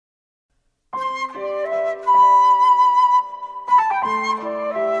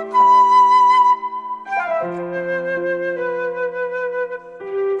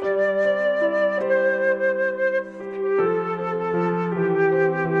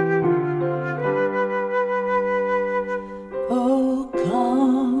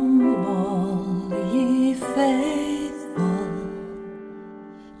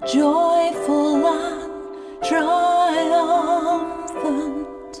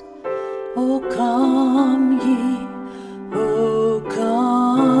O come ye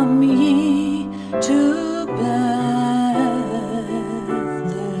to Bethlehem.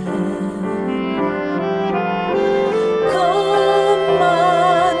 Come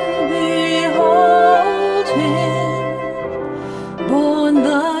and behold him, born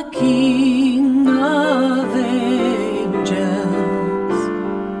the King of angels.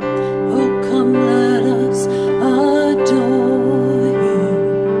 Oh, come, let us adore him.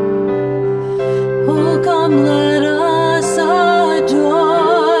 Oh, come, let us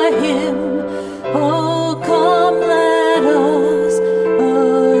adore him. Oh, come, let us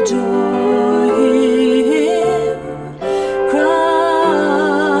adore him.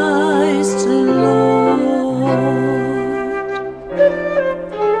 Christ the Lord.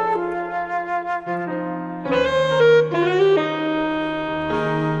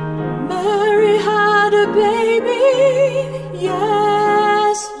 Mary had a baby,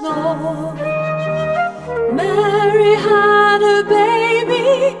 yes, Lord. Mary had a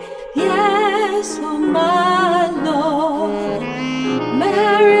baby, yes, oh my Lord.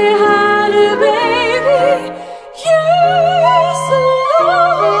 Mary had a baby, yes,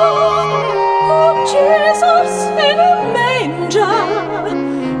 Lord. Oh, Jesus in a manger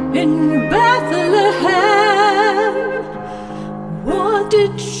in Bethlehem. What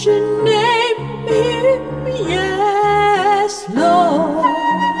did she name him? Yes, Lord.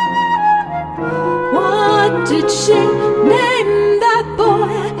 What did she name that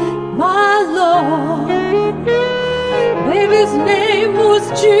boy, my Lord? Baby's name was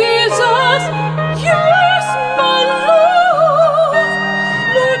Jesus, yes, my Lord.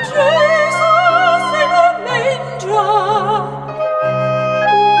 Lord Jesus in a manger.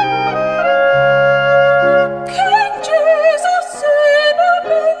 King Jesus in a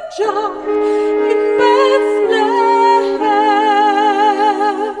manger in Bethlehem.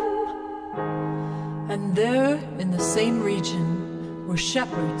 And there, in the same region, were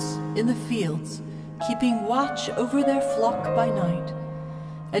shepherds in the fields, keeping watch over their flock by night.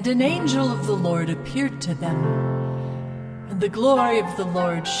 And an angel of the Lord appeared to them, and the glory of the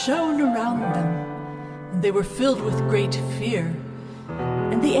Lord shone around them, and they were filled with great fear.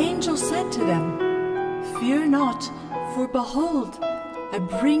 And the angel said to them, "Fear not, for behold, I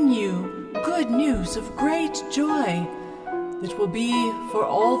bring you good news of great joy that will be for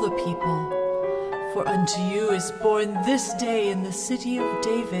all the people. For unto you is born this day in the city of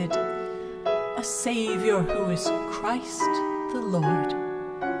David a Savior, who is Christ the Lord.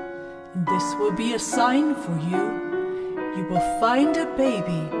 And this will be a sign for you. You will find a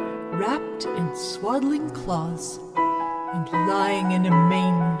baby wrapped in swaddling cloths and lying in a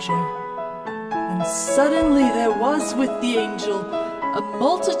manger." And suddenly there was with the angel a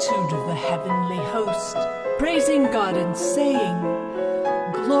multitude of the heavenly host, praising God and saying,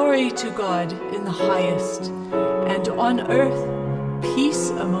 "Glory to God in the highest, and on earth peace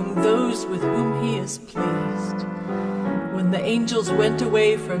among those with whom he is pleased." When the angels went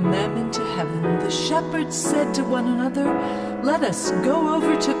away from them into heaven, the shepherds said to one another, "Let us go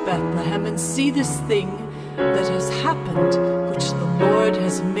over to Bethlehem and see this thing that has happened, which the Lord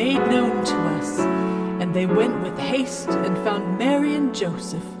has made known to us." And they went with haste and found Mary and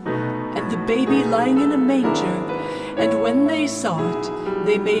Joseph, and the baby lying in a manger. And when they saw it,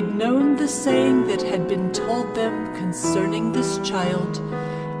 they made known the saying that had been told them concerning this child.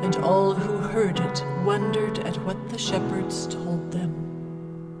 And all who heard it wondered at what the shepherds told them.